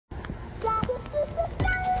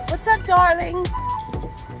What's up, darlings?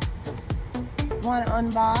 Want to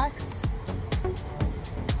unbox?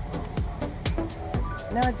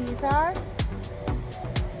 Know what these are?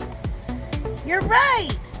 You're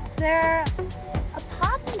right! They're a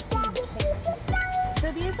poppy seed case.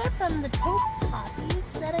 So these are from the pink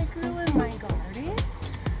poppies that I grew in my garden.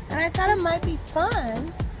 And I thought it might be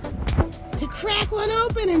fun to crack one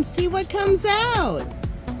open and see what comes out.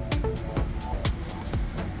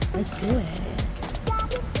 Let's do it.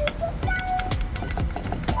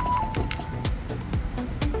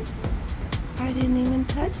 I didn't even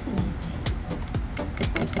touch anything.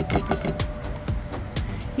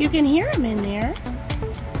 You can hear them in there.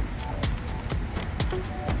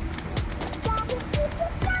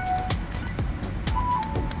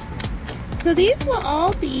 So these will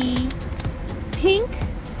all be pink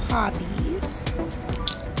poppies.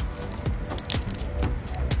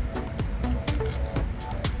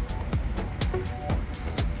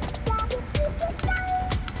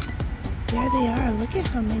 There they are. Look at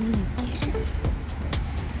how many you get.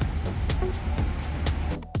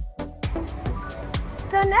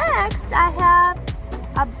 So next I have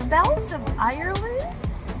a Bells of Ireland.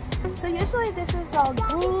 So usually this is all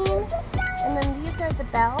green, and then these are the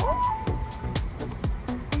bells.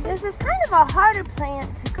 This is kind of a harder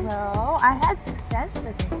plant to grow. I had success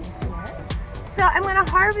with it this year. So I'm going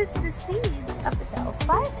to harvest the seeds of the bells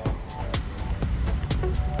by me.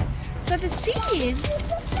 So the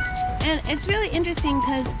seeds, and it's really interesting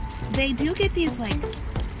because they do get these like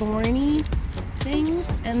thorny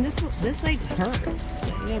things, and this like hurts,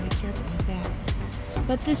 so you gotta be careful with that.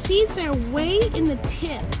 But the seeds are way in the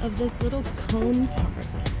tip of this little cone part.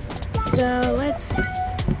 So let's see.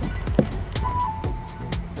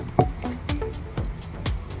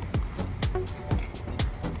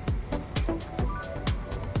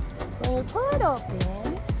 When you pull it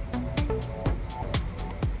open,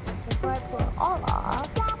 before I pull it all off,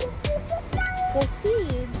 the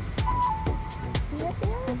seeds, see it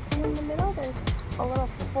there? In the middle, there's a little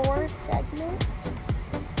 4 segments.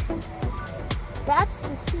 That's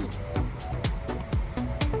the seed.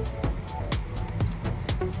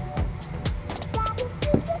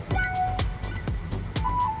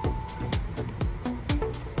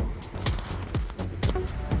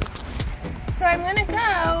 So I'm going to go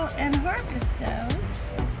and harvest those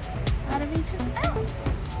out of each of the bells.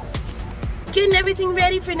 Getting everything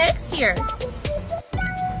ready for next year.